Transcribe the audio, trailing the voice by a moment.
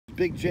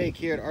Big Jake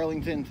here at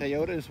Arlington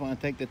Toyota. Just want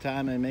to take the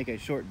time and make a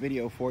short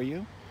video for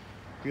you.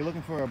 If you're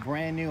looking for a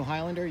brand new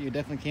Highlander, you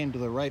definitely came to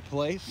the right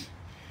place.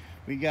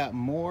 We got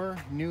more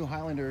new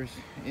Highlanders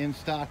in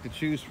stock to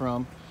choose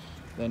from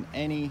than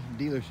any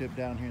dealership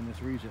down here in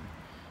this region.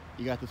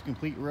 You got this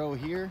complete row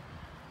here,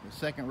 the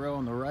second row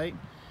on the right,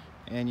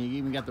 and you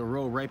even got the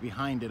row right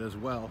behind it as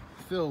well,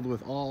 filled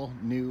with all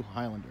new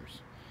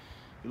Highlanders.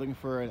 If you're looking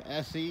for an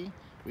SE,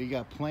 we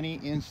got plenty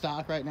in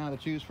stock right now to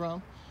choose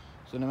from.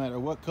 So no matter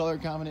what color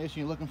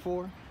combination you're looking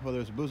for, whether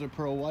it's Blizzard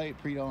Pearl White,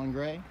 Pre-Dawn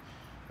Gray,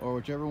 or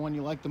whichever one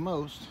you like the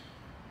most,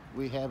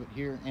 we have it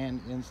here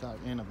and in stock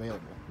and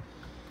available.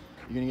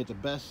 You're gonna get the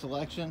best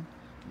selection,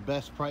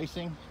 best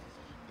pricing,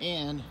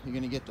 and you're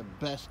gonna get the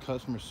best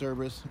customer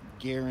service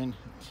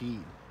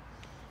guaranteed.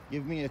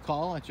 Give me a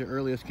call at your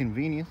earliest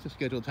convenience to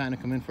schedule time to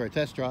come in for a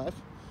test drive.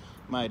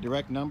 My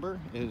direct number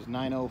is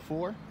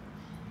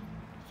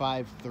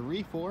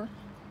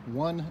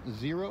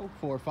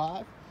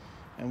 904-534-1045.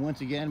 And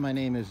once again, my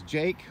name is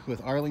Jake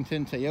with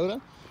Arlington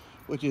Toyota,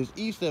 which is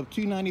east of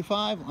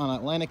 295 on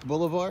Atlantic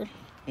Boulevard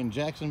in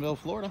Jacksonville,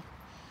 Florida.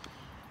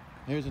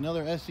 Here's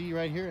another SE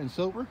right here in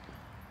silver.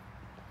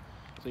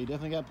 So you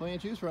definitely got plenty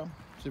to choose from.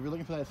 So if you're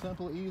looking for that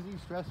simple, easy,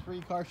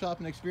 stress-free car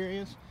shopping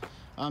experience,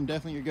 I'm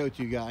definitely your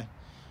go-to guy.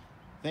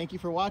 Thank you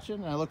for watching,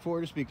 and I look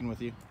forward to speaking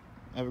with you.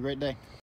 Have a great day.